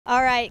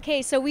All right,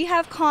 okay, so we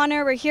have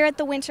Konnor. We're here at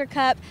the Winter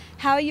Cup.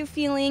 How are you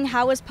feeling?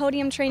 How was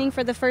podium training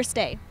for the first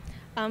day?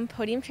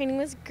 Podium training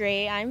was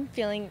great. I'm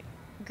feeling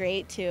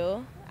great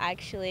too,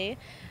 actually.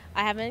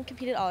 I haven't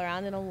competed all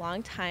around in a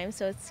long time,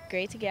 so it's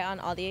great to get on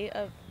all the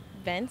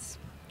events,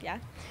 yeah,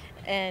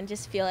 and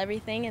just feel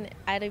everything, and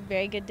I had a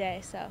very good day,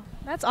 so.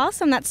 That's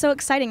awesome. That's so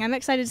exciting. I'm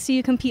excited to see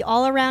you compete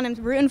all around. I'm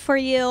rooting for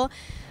you.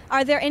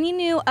 Are there any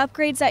new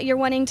upgrades that you're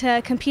wanting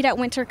to compete at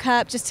Winter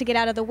Cup just to get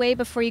out of the way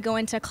before you go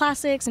into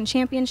classics and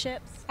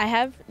championships? I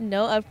have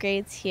no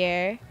upgrades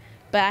here,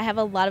 but I have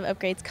a lot of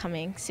upgrades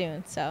coming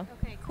soon, so.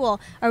 Okay,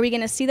 cool. Are we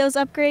going to see those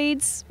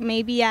upgrades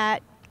maybe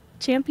at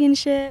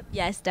championship?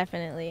 Yes,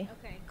 definitely.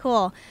 Okay,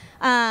 cool.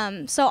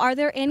 So are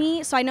there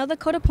any, so I know the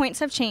code of points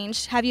have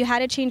changed. Have you had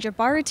to change your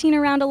bar routine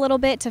around a little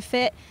bit to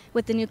fit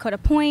with the new code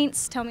of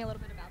points? Tell me a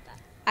little bit about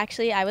that.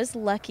 Actually, I was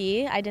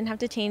lucky. I didn't have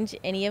to change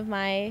any of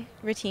my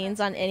routines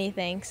on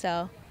anything,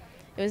 so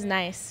it was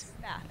nice.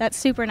 Yeah, that's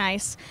super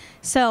nice.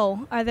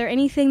 So, are there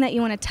anything that you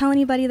want to tell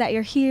anybody that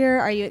you're here?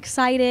 Are you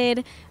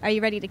excited? Are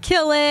you ready to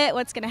kill it?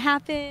 What's going to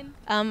happen?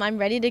 I'm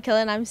ready to kill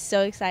it, and I'm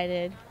so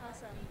excited.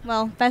 Awesome.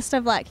 Well, best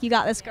of luck. You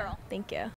got this, girl. Thank you.